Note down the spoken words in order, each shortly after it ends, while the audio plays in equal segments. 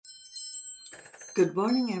Good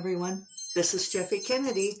morning, everyone. This is Jeffy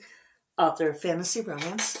Kennedy, author of fantasy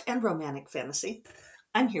romance and romantic fantasy.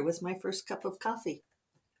 I'm here with my first cup of coffee.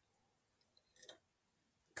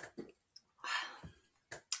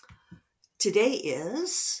 Today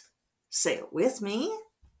is, say it with me,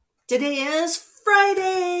 today is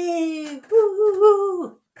Friday!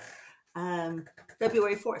 Woo!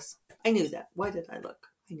 February 4th. I knew that. Why did I look?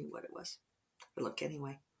 I knew what it was. I look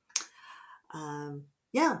anyway.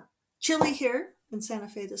 Yeah, chilly here in Santa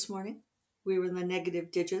Fe this morning. We were in the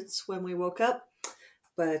negative digits when we woke up,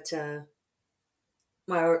 but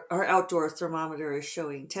our outdoor thermometer is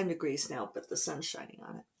showing 10 degrees now, but the sun's shining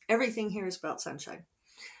on it. Everything here is about sunshine.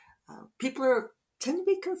 People tend to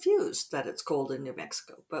be confused that it's cold in New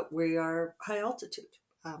Mexico, but we are high altitude.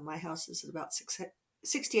 My house is at about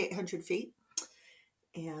 6,800 feet,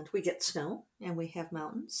 and we get snow, and we have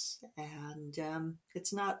mountains, and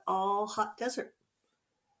it's not all hot desert.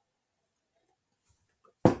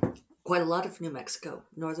 Quite a lot of New Mexico,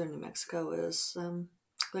 northern New Mexico, is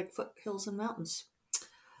like foothills and mountains.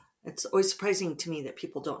 It's always surprising to me that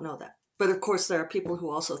people don't know that. But of course, there are people who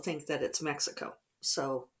also think that it's Mexico.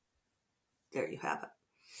 So there you have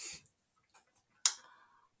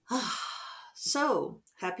it. So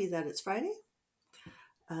happy that it's Friday.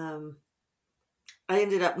 I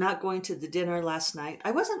ended up not going to the dinner last night.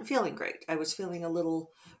 I wasn't feeling great. I was feeling a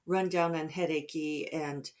little run down and headachy.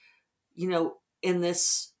 And, in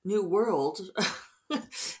this new world,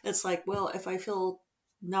 it's like, well, if I feel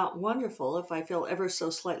not wonderful, if I feel ever so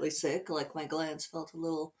slightly sick, like my glands felt a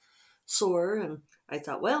little sore, and I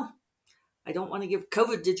thought, well, I don't want to give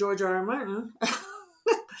COVID to George R. R. Martin.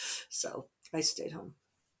 So I stayed home.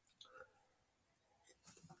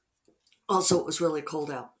 Also, it was really cold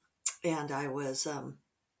out. And I was,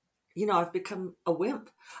 I've become a wimp.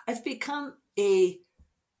 I've become a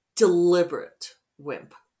deliberate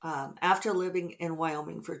wimp. After living in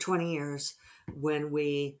Wyoming for 20 years, when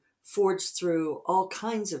we forged through all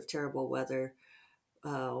kinds of terrible weather,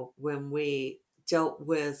 when we dealt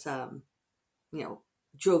with,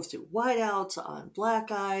 drove through whiteouts on black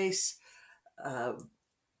ice, uh,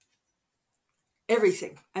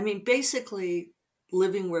 everything. I mean, basically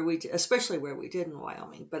living where we did, especially where we did in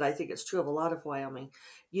Wyoming, but I think it's true of a lot of Wyoming.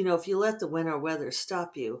 If you let the winter weather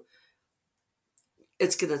stop you,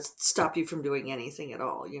 it's going to stop you from doing anything at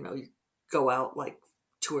all. You go out like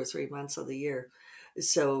 2 or 3 months of the year.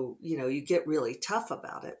 So, you get really tough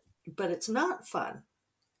about it, but it's not fun.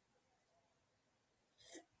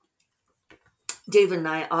 Dave and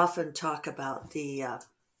I often talk about the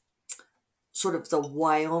sort of the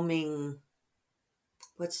Wyoming,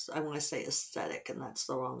 I want to say aesthetic, and that's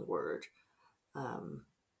the wrong word. Um,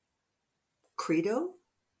 Credo,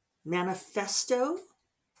 manifesto,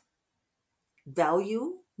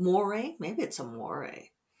 value, more, maybe it's a more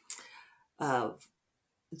of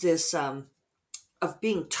this of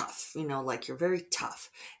being tough, like you're very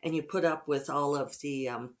tough, and you put up with all of the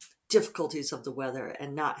difficulties of the weather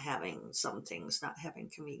and not having some things, not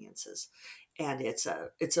having conveniences. And it's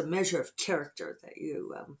a measure of character that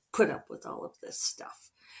you put up with all of this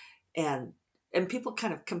stuff. And people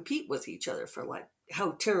kind of compete with each other for like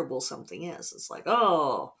how terrible something is. It's like,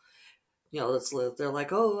 oh, let's live. They're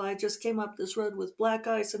like, oh, I just came up this road with black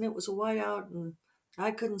ice and it was a whiteout and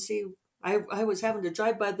I couldn't see. I was having to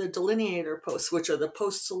drive by the delineator posts, which are the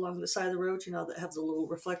posts along the side of the road, that have the little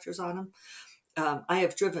reflectors on them. I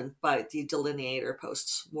have driven by the delineator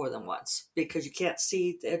posts more than once because you can't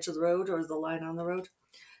see the edge of the road or the line on the road.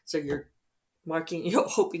 So you're marking,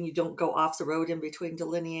 hoping you don't go off the road in between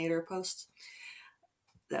delineator posts.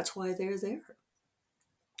 That's why they're there.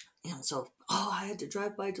 And so, I had to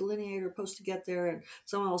drive by delineator post to get there, and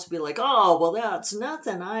someone else would be like, oh, well, that's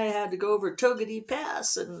nothing. I had to go over Togadi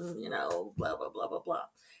Pass, and blah blah blah blah blah.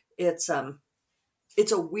 It's a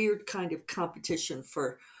weird kind of competition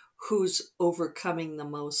for who's overcoming the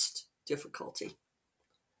most difficulty.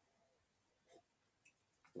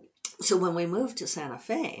 So when we moved to Santa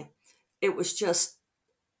Fe, it was just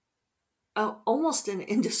almost an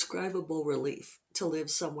indescribable relief to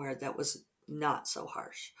live somewhere that was not so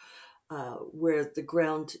harsh. Where the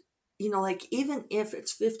ground, like even if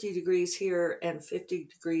it's 50 degrees here and 50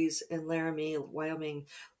 degrees in Laramie, Wyoming,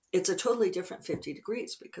 it's a totally different 50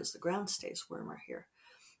 degrees because the ground stays warmer here.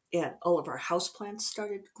 And all of our houseplants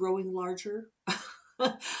started growing larger.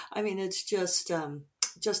 I mean, it's just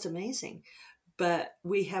amazing. But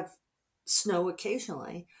we have snow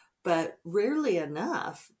occasionally, but rarely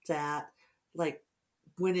enough that, like,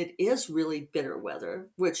 when it is really bitter weather,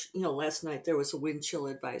 which, last night there was a wind chill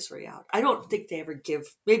advisory out. I don't think they ever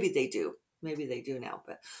give, maybe they do now,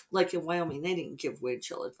 but like in Wyoming, they didn't give wind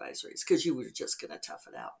chill advisories because you were just going to tough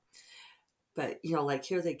it out. But, like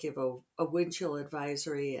here they give a wind chill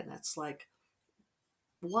advisory, and it's like,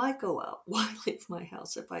 why go out? Why leave my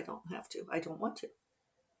house if I don't have to? I don't want to.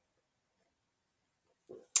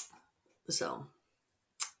 So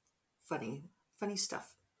funny, funny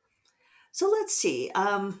stuff. So let's see.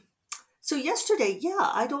 So yesterday,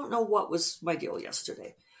 yeah, I don't know what was my deal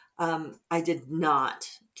yesterday. I did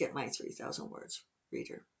not get my 3,000 words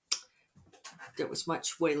reader. There was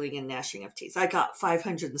much wailing and gnashing of teeth. I got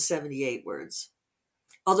 578 words.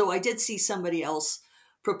 Although I did see somebody else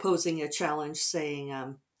proposing a challenge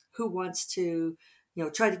saying, who wants to,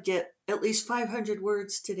 try to get at least 500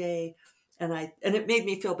 words today. And it made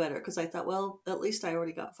me feel better because I thought, well, at least I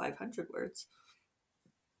already got 500 words.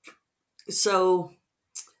 So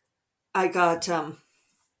I got,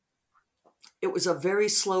 it was a very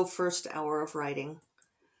slow first hour of writing,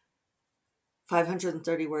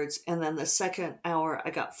 530 words. And then the second hour, I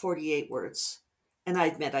got 48 words. And I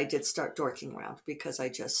admit I did start dorking around because I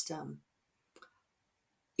just,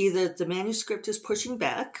 either the manuscript is pushing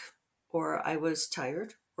back or I was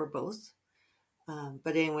tired or both.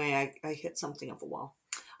 But anyway, I hit something of a wall.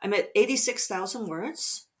 I'm at 86,000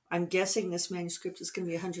 words. I'm guessing this manuscript is going to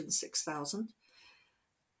be 106,000.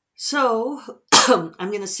 So I'm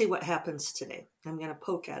going to see what happens today. I'm going to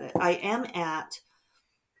poke at it. I am at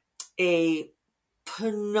a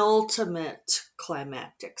penultimate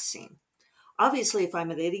climactic scene. Obviously, if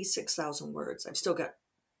I'm at 86,000 words, I've still got,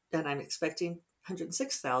 and I'm expecting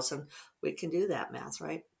 106,000. We can do that math,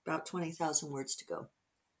 right? About 20,000 words to go.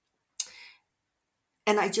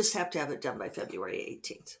 And I just have to have it done by February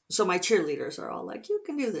 18th. So my cheerleaders are all like, you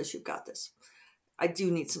can do this. You've got this. I do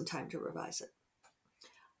need some time to revise it.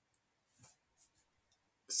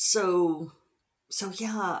 So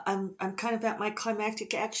yeah, I'm kind of at my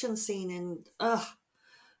climactic action scene, and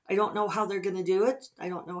I don't know how they're going to do it. I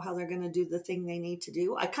don't know how they're going to do the thing they need to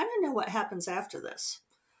do. I kind of know what happens after this.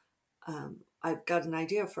 I've got an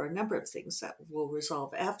idea for a number of things that will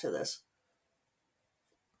resolve after this.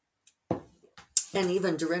 And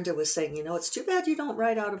even Dorinda was saying, it's too bad you don't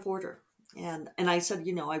write out of order. And I said,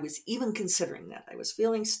 I was even considering that. I was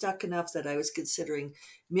feeling stuck enough that I was considering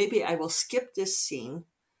maybe I will skip this scene,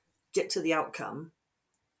 get to the outcome,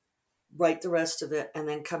 write the rest of it, and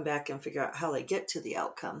then come back and figure out how they get to the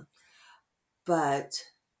outcome. But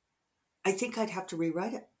I think I'd have to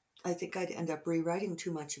rewrite it. I think I'd end up rewriting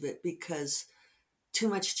too much of it because too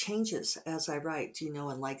much changes as I write,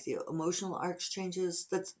 and like the emotional arcs changes.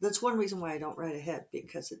 That's one reason why I don't write ahead,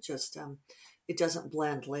 because it just it doesn't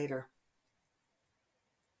blend later.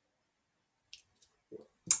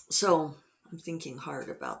 So I'm thinking hard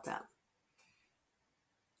about that.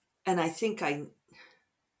 And I think I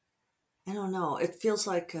don't know. It feels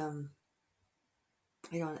like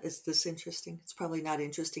is this interesting? It's probably not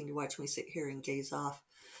interesting to watch me sit here and gaze off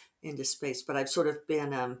into space, but I've sort of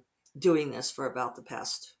been doing this for about the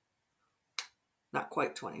past, not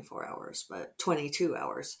quite 24 hours, but 22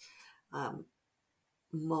 hours,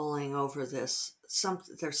 mulling over this.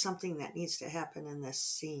 There's something that needs to happen in this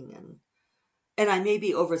scene, and I may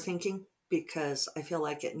be overthinking because I feel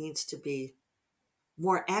like it needs to be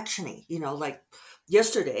more actiony, like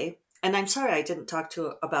yesterday. And I'm sorry I didn't talk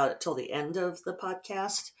about it till the end of the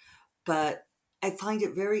podcast, but I find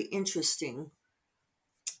it very interesting.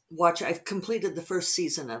 I've completed the first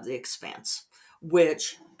season of The Expanse,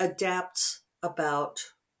 which adapts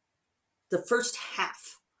about the first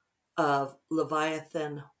half of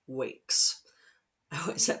Leviathan Wakes. I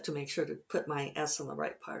always have to make sure to put my S on the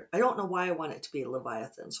right part. I don't know why I want it to be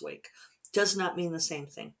Leviathan's Wake. Does not mean the same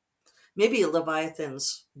thing. Maybe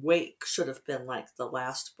Leviathan's Wake should have been like the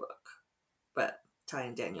last book, but Ty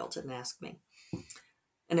and Daniel didn't ask me.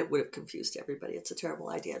 And it would have confused everybody. It's a terrible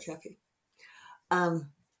idea, Jeffy.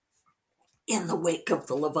 In the Wake of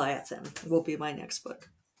the Leviathan will be my next book.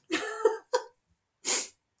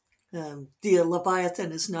 The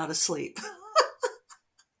Leviathan is not asleep.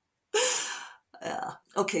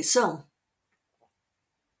 Okay, so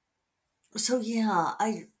yeah,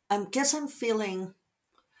 I guess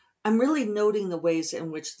I'm really noting the ways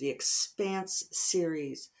in which the Expanse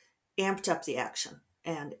series amped up the action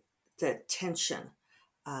and the tension,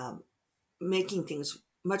 making things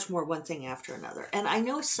much more one thing after another. And I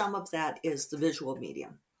know some of that is the visual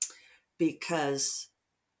medium, because,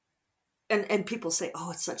 and people say,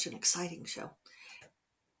 oh, it's such an exciting show.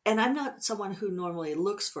 And I'm not someone who normally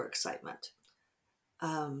looks for excitement.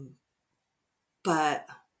 But,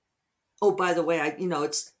 oh, by the way,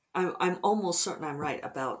 I'm almost certain I'm right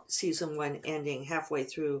about season 1 ending halfway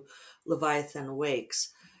through Leviathan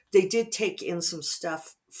Wakes. They did take in some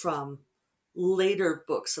stuff from later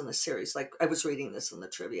books in the series. Like, I was reading this in the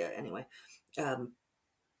trivia anyway.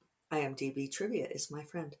 IMDb trivia is my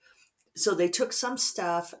friend. So they took some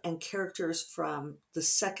stuff and characters from the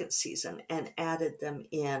second season and added them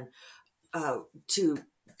in to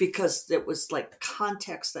because it was like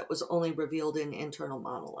context that was only revealed in internal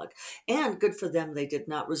monologue. And good for them, they did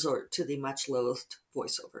not resort to the much loathed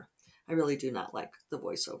voiceover. I really do not like the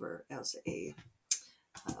voiceover as a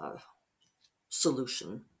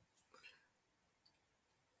solution.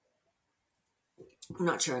 I'm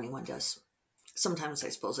not sure anyone does. Sometimes I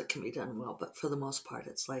suppose it can be done well, but for the most part,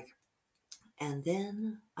 it's like, and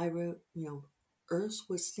then I wrote, Earth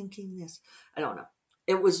was thinking this. I don't know.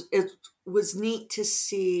 It was neat to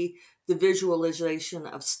see the visualization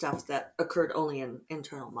of stuff that occurred only in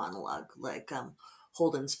internal monologue, like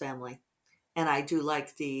Holden's family. And I do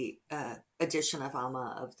like the addition of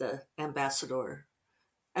Alma of the ambassador.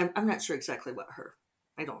 I'm not sure exactly what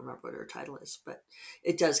I don't remember what her title is, but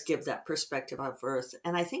it does give that perspective of Earth.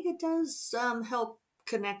 And I think it does help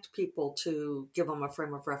connect people to give them a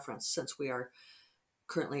frame of reference since we are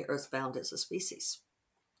currently earthbound as a species.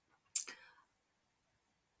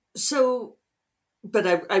 So,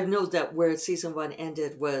 but I know that where season 1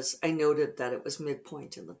 ended was I noted that it was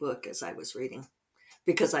midpoint in the book as I was reading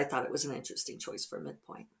because I thought it was an interesting choice for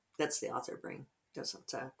midpoint. That's the author brain.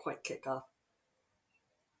 Doesn't quite kick off.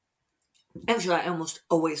 Actually, I almost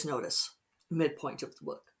always notice midpoint of the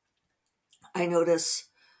book. I notice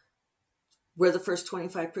where the first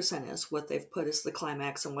 25% is, what they've put as the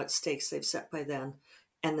climax and what stakes they've set by then.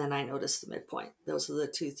 And then I notice the midpoint. Those are the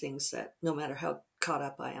two things that no matter how caught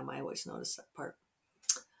up I am, I always notice that part.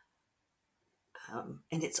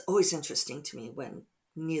 And it's always interesting to me when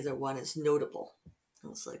neither one is notable. I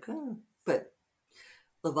was like, oh, but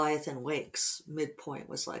Leviathan Wakes midpoint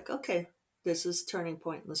was like, okay, this is turning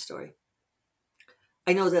point in the story.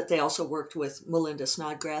 I know that they also worked with Melinda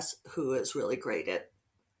Snodgrass, who is really great at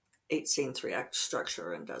 8-scene 3-act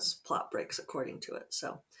structure and does plot breaks according to it.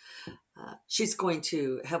 So she's going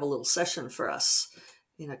to have a little session for us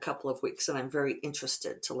in a couple of weeks, and I'm very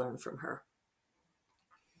interested to learn from her.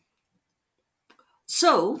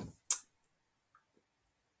 So,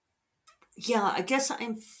 yeah, I guess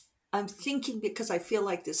I'm thinking because I feel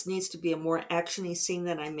like this needs to be a more actiony scene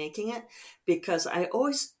than I'm making it, because I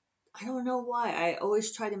don't know why, I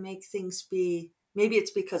always try to make things be, maybe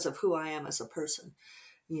it's because of who I am as a person.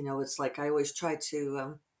 It's like I always try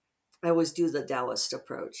to, I always do the Taoist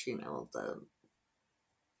approach,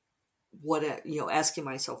 asking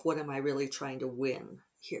myself, what am I really trying to win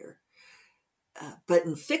here? But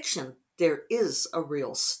in fiction, there is a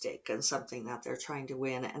real stake and something that they're trying to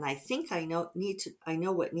win. And I think I know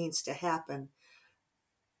what needs to happen.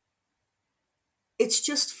 It's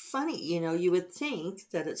just funny, you would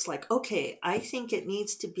think that it's like, okay, I think it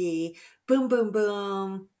needs to be boom, boom,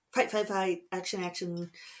 boom, fight, fight, fight, action,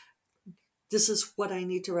 action. This is what I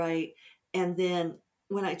need to write. And then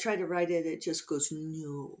when I try to write it, it just goes,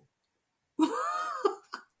 no.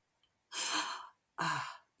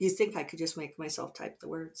 You think I could just make myself type the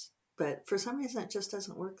words, but for some reason it just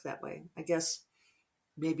doesn't work that way. I guess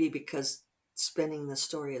maybe because spinning the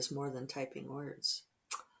story is more than typing words.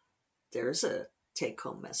 There's a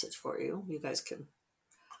take-home message for you. You guys can,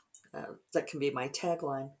 that can be my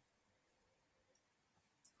tagline.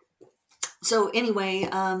 So anyway,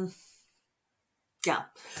 yeah.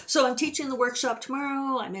 So I'm teaching the workshop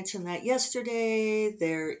tomorrow. I mentioned that yesterday.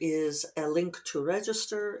 There is a link to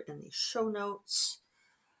register in the show notes.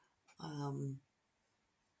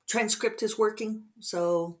 Transcript is working,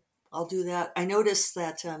 so I'll do that. I noticed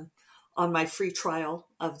that on my free trial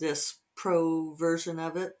of this pro version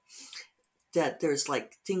of it, that there's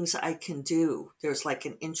like things I can do. There's like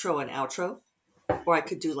an intro and outro, or I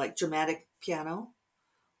could do like dramatic piano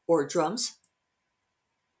or drums.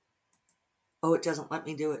 Oh, it doesn't let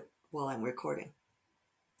me do it while I'm recording.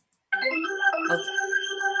 Okay.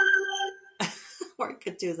 Or I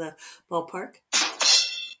could do the ballpark,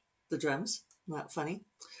 the drums. Not funny.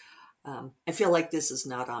 I feel like this is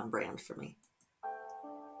not on brand for me.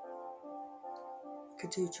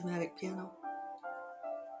 Could do dramatic piano.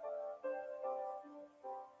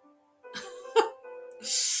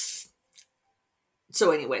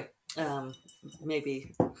 So anyway,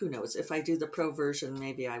 maybe, who knows, if I do the pro version,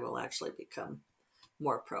 maybe I will actually become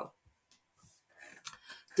more pro.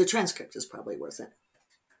 The transcript is probably worth it,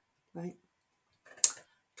 right?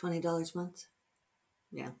 $20 a month.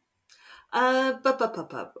 Yeah.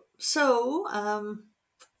 So,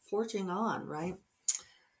 forging on, right?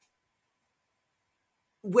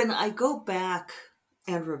 When I go back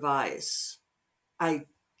and revise, I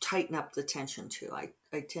tighten up the tension too. I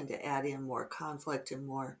tend to add in more conflict and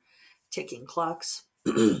more ticking clocks.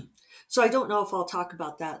 So I don't know if I'll talk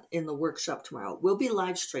about that in the workshop tomorrow. We'll be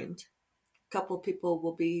live streamed. A couple of people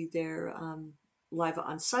will be there live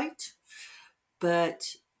on site,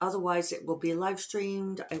 but otherwise it will be live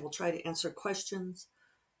streamed. I will try to answer questions.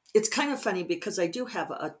 It's kind of funny because I do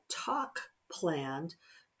have a talk planned,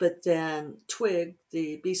 but then Twig,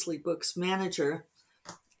 the Beastly Books manager,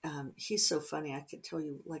 he's so funny. I could tell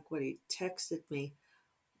you like what he texted me.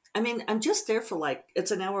 I mean, I'm just there for like,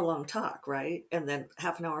 it's an hour long talk, right? And then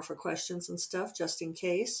half an hour for questions and stuff, just in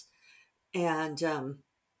case. And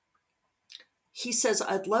he says,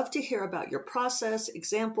 I'd love to hear about your process,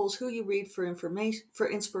 examples, who you read for information, for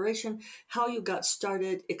inspiration, how you got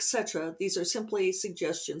started, etc. These are simply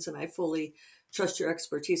suggestions, and I fully trust your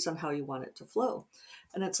expertise on how you want it to flow.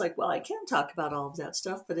 And it's like, well, I can talk about all of that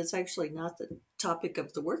stuff, but it's actually not the topic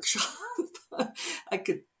of the workshop. I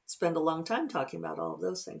could spend a long time talking about all of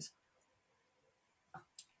those things.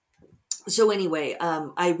 So anyway,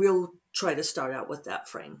 I will try to start out with that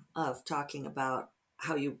frame of talking about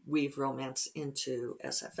how you weave romance into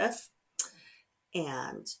SFF.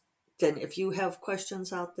 And then if you have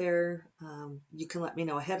questions out there, you can let me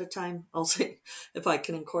know ahead of time. I'll see if I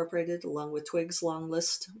can incorporate it along with Twig's long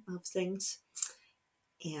list of things.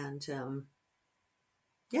 And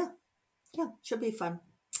yeah, should be fun.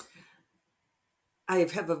 I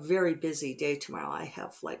have a very busy day tomorrow. I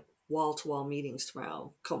have like wall-to-wall meetings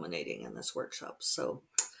tomorrow culminating in this workshop. So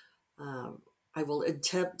I will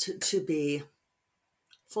attempt to be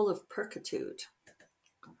full of perquitude.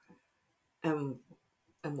 And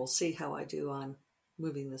we'll see how I do on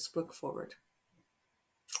moving this book forward.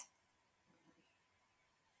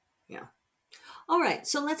 Yeah. All right.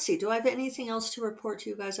 So let's see. Do I have anything else to report to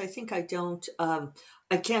you guys? I think I don't.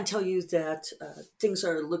 I can tell you that things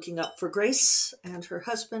are looking up for Grace and her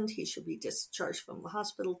husband. He should be discharged from the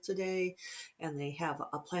hospital today, and they have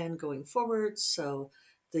a plan going forward. So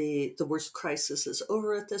the worst crisis is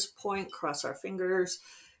over at this point. Cross our fingers.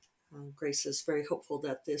 Grace is very hopeful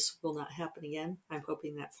that this will not happen again. I'm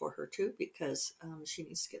hoping that for her too, because she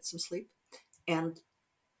needs to get some sleep and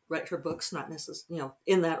write her books, not necessarily,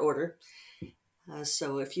 in that order.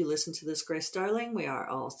 So if you listen to this, Grace darling, we are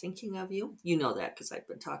all thinking of you. You know that because I've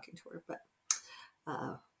been talking to her, but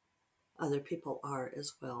other people are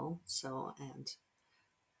as well. So, and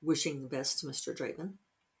wishing the best to Mr. Draven.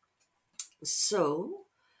 So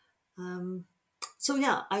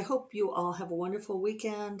yeah, I hope you all have a wonderful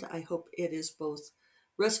weekend. I hope it is both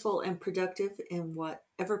restful and productive in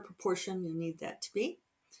whatever proportion you need that to be.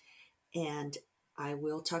 And I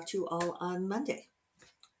will talk to you all on Monday.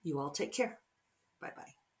 You all take care.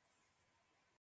 Bye-bye.